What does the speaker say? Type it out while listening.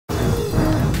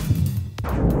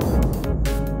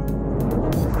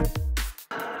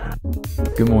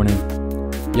Good morning.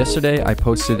 Yesterday I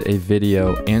posted a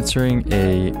video answering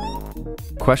a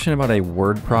question about a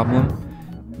word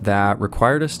problem that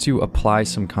required us to apply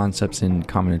some concepts in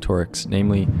combinatorics,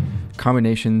 namely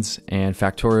combinations and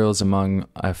factorials, among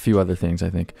a few other things, I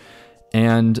think.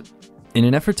 And in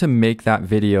an effort to make that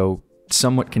video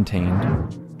somewhat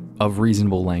contained, of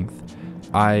reasonable length,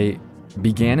 I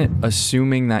began it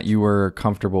assuming that you were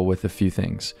comfortable with a few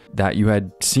things, that you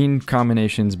had seen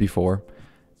combinations before,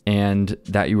 and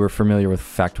that you were familiar with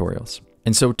factorials.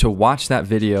 And so to watch that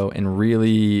video and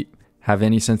really have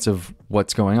any sense of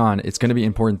what's going on, it's going to be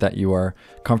important that you are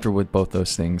comfortable with both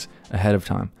those things ahead of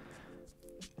time.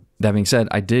 That being said,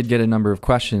 I did get a number of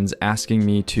questions asking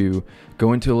me to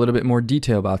go into a little bit more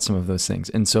detail about some of those things.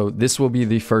 And so this will be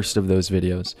the first of those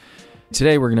videos.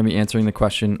 Today, we're going to be answering the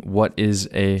question, what is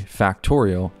a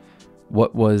factorial?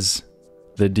 What was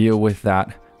the deal with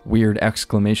that weird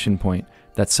exclamation point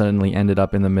that suddenly ended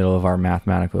up in the middle of our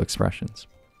mathematical expressions?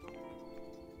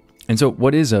 And so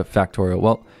what is a factorial?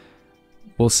 Well,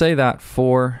 we'll say that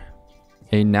for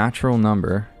a natural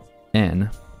number,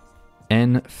 n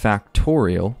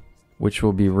factorial, which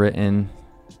will be written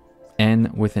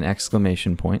n with an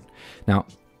exclamation point. Now,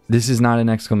 this is not an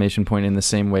exclamation point in the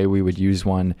same way we would use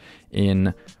one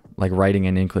in like writing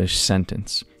an English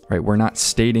sentence, right? We're not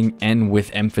stating n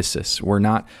with emphasis. We're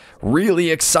not really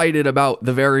excited about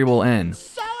the variable n.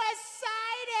 So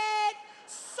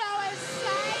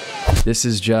excited! This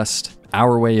is just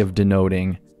our way of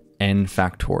denoting n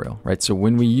factorial, right? So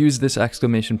when we use this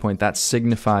exclamation point, that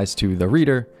signifies to the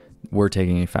reader, we're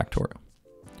taking a factorial.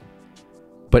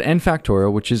 But n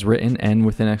factorial, which is written n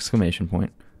with an exclamation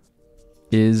point,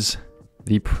 is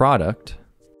the product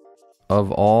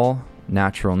of all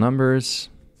natural numbers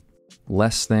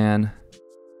less than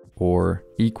or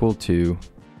equal to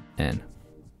n.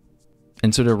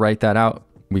 And so to write that out,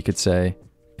 we could say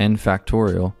n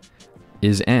factorial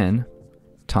is n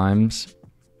times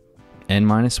n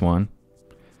minus 1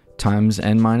 times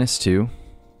n minus 2,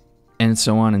 and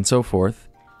so on and so forth,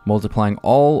 multiplying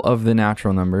all of the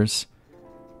natural numbers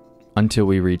until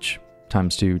we reach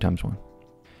times 2 times 1.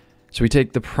 So we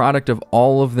take the product of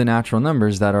all of the natural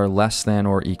numbers that are less than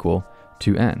or equal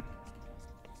to n.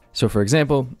 So for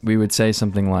example, we would say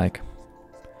something like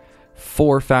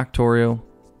 4 factorial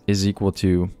is equal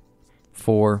to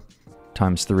 4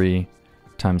 times 3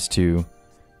 times 2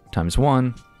 times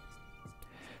 1.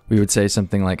 We would say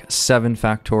something like 7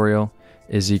 factorial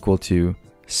is equal to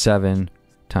 7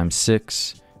 times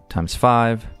 6 times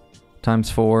 5 times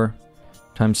 4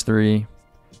 times 3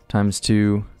 times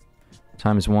 2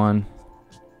 times 1.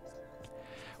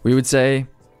 We would say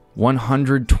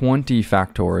 120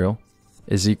 factorial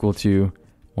is equal to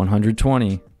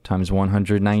 120 times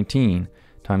 119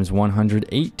 times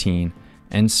 118,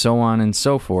 and so on and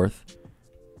so forth,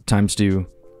 times 2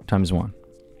 times 1.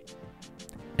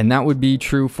 And that would be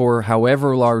true for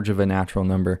however large of a natural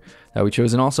number that we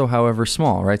chose, and also however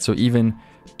small, right? So even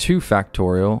 2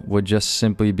 factorial would just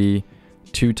simply be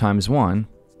 2 times 1,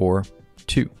 or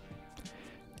 2.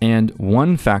 And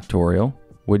 1 factorial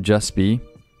would just be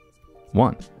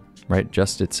 1, right?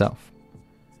 Just itself.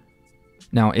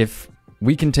 Now, if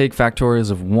we can take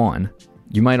factorials of 1,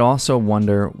 you might also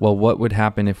wonder, well, what would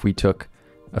happen if we took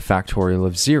a factorial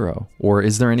of 0? Or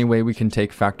is there any way we can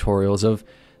take factorials of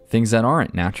things that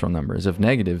aren't natural numbers, of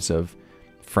negatives, of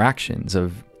fractions,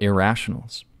 of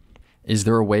irrationals? Is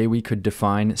there a way we could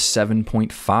define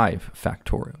 7.5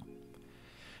 factorial?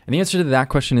 And the answer to that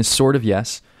question is sort of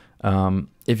yes.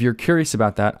 If you're curious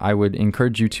about that, I would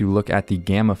encourage you to look at the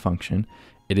gamma function.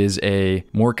 It is a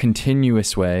more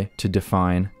continuous way to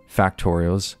define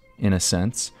factorials in a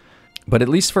sense. But at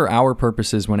least for our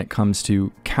purposes, when it comes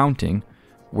to counting,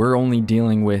 we're only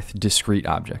dealing with discrete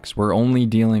objects. We're only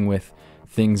dealing with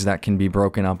things that can be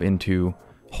broken up into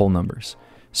whole numbers.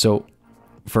 So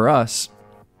for us,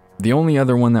 the only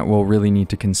other one that we'll really need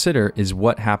to consider is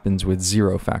what happens with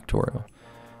 0 factorial.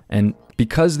 And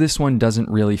because this one doesn't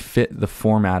really fit the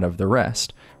format of the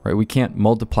rest, right? We can't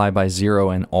multiply by 0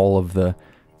 and all of the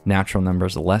natural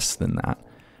numbers less than that.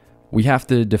 We have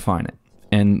to define it.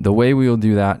 And the way we will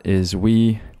do that is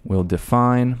we will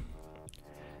define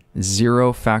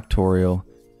 0 factorial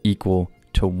equal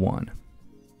to 1.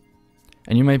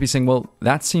 And you might be saying, well,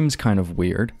 that seems kind of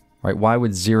weird, right? Why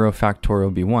would 0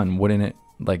 factorial be 1? Wouldn't it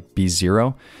like be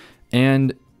 0?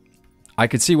 And I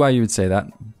could see why you would say that,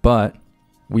 but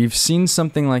we've seen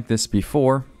something like this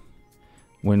before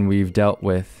when we've dealt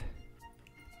with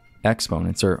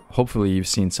exponents, or hopefully you've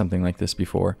seen something like this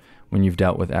before when you've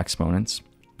dealt with exponents,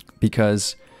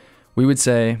 because we would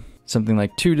say something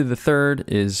like 2 to the third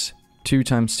is 2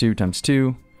 times 2 times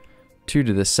 2, 2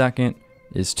 to the second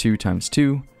is 2 times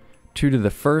 2. 2 to the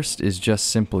first is just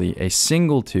simply a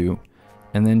single 2.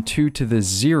 And then 2 to the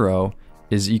 0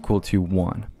 is equal to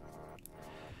 1.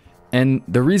 And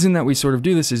the reason that we sort of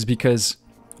do this is because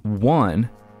 1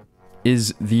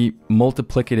 is the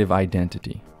multiplicative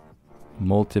identity.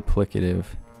 Multiplicative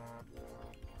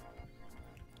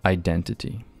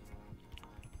identity.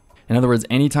 In other words,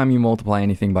 anytime you multiply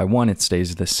anything by 1, it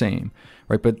stays the same,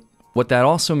 right? But what that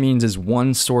also means is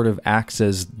 1 sort of acts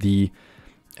as the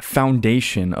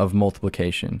foundation of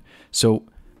multiplication. So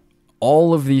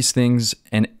all of these things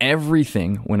and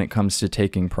everything when it comes to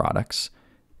taking products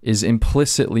is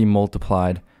implicitly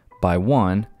multiplied by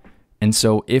 1. And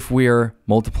so if we're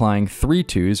multiplying 3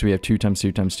 2's, we have 2 times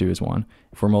 2 times 2 is 1.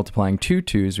 If we're multiplying 2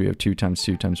 2's, we have 2 times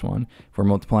 2 times 1. If we're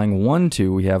multiplying 1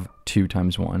 2, we have 2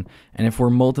 times 1. And if we're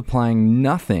multiplying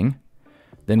nothing,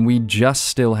 then we just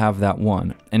still have that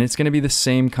 1. And it's going to be the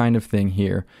same kind of thing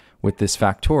here with this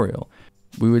factorial.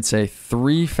 We would say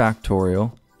 3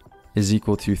 factorial is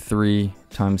equal to 3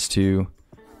 times 2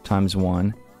 times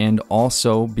 1. And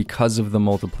also, because of the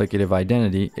multiplicative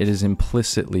identity, it is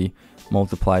implicitly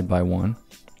multiplied by 1.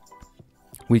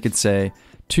 We could say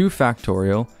 2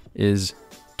 factorial is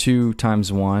 2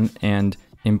 times 1 and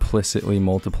implicitly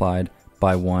multiplied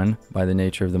by 1 by the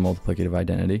nature of the multiplicative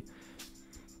identity.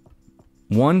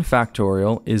 1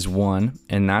 factorial is 1,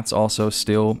 and that's also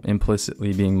still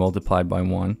implicitly being multiplied by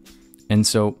 1. And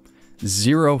so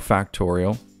 0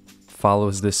 factorial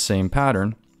follows this same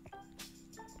pattern,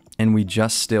 and we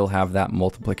just still have that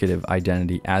multiplicative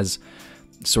identity as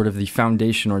sort of the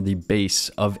foundation or the base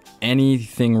of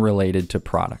anything related to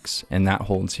products. And that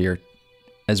holds here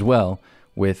as well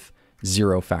with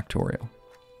 0 factorial.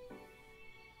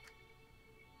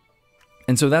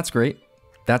 And so that's great.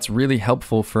 That's really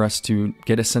helpful for us to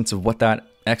get a sense of what that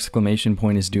exclamation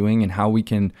point is doing and how we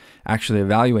can actually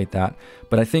evaluate that.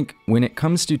 But I think when it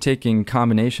comes to taking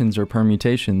combinations or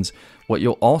permutations, what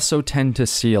you'll also tend to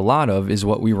see a lot of is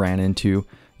what we ran into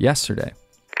yesterday.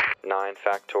 9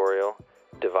 factorial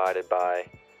divided by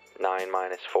 9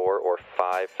 minus 4, or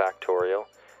 5 factorial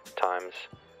times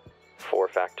 4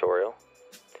 factorial.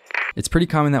 It's pretty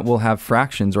common that we'll have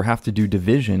fractions or have to do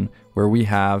division where we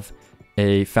have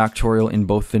a factorial in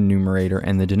both the numerator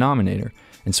and the denominator.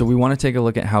 And so we want to take a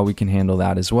look at how we can handle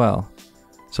that as well.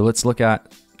 So let's look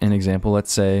at an example.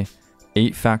 Let's say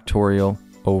 8 factorial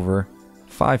over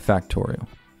 5 factorial.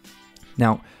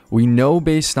 Now, we know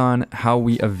based on how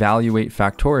we evaluate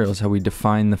factorials, how we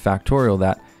define the factorial,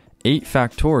 that 8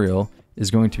 factorial is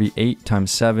going to be 8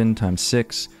 times 7 times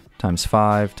 6 times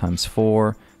 5 times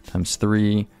 4 times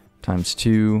 3 times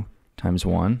 2 times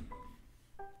 1.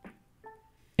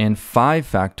 And 5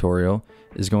 factorial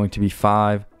is going to be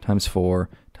 5 times 4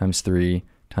 times 3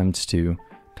 times 2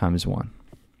 times 1.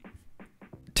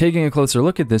 Taking a closer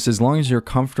look at this, as long as you're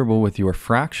comfortable with your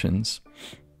fractions,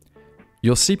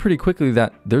 you'll see pretty quickly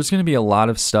that there's going to be a lot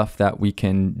of stuff that we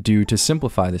can do to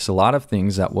simplify this, a lot of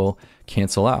things that will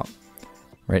cancel out,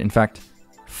 right? In fact,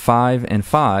 5 and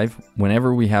 5,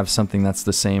 whenever we have something that's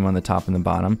the same on the top and the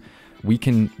bottom, we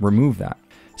can remove that.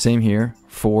 Same here,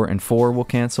 4 and 4 will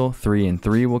cancel, 3 and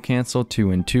 3 will cancel, 2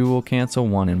 and 2 will cancel,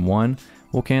 1 and 1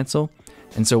 will cancel.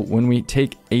 And so when we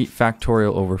take 8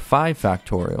 factorial over 5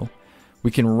 factorial,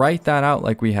 we can write that out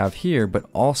like we have here, but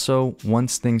also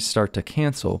once things start to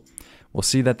cancel, we'll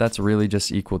see that that's really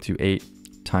just equal to 8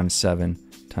 times 7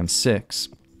 times 6,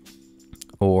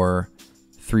 or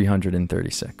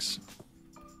 336.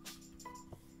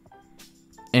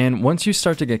 And once you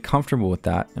start to get comfortable with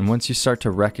that, and once you start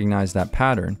to recognize that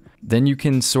pattern, then you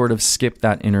can sort of skip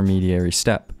that intermediary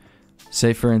step.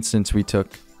 Say, for instance, we took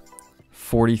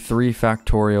 43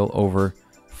 factorial over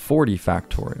 40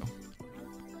 factorial.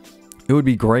 It would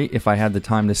be great if I had the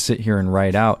time to sit here and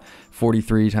write out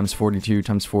 43 times 42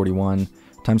 times 41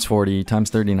 times 40 times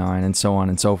 39 and so on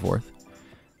and so forth.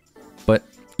 But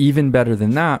even better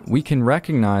than that, we can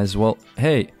recognize, well,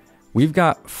 hey, we've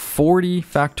got 40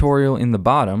 factorial in the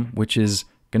bottom, which is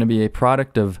going to be a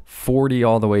product of 40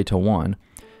 all the way to 1.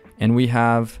 And we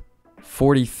have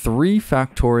 43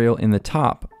 factorial in the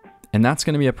top, and that's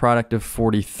going to be a product of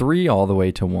 43 all the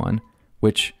way to 1,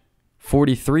 which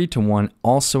 43 to 1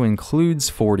 also includes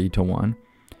 40 to 1.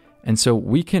 And so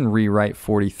we can rewrite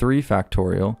 43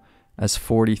 factorial as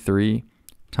 43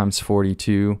 times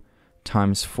 42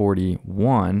 times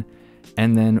 41.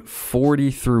 And then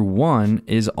 40 through 1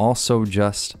 is also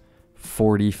just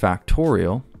 40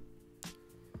 factorial.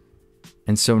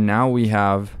 And so now we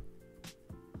have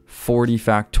 40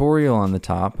 factorial on the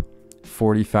top,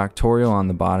 40 factorial on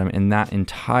the bottom, and that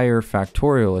entire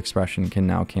factorial expression can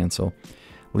now cancel,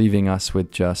 leaving us with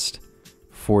just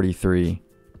 43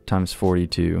 times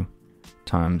 42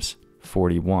 times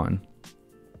 41,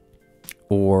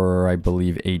 or I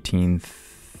believe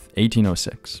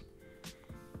 1806.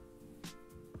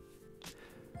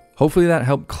 Hopefully that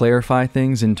helped clarify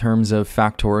things in terms of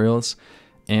factorials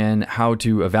and how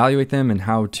to evaluate them and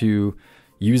how to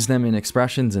use them in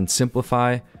expressions and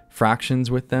simplify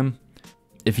fractions with them.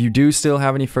 If you do still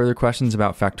have any further questions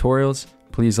about factorials,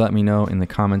 please let me know in the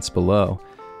comments below.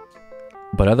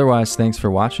 But otherwise, thanks for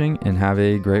watching and have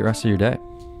a great rest of your day.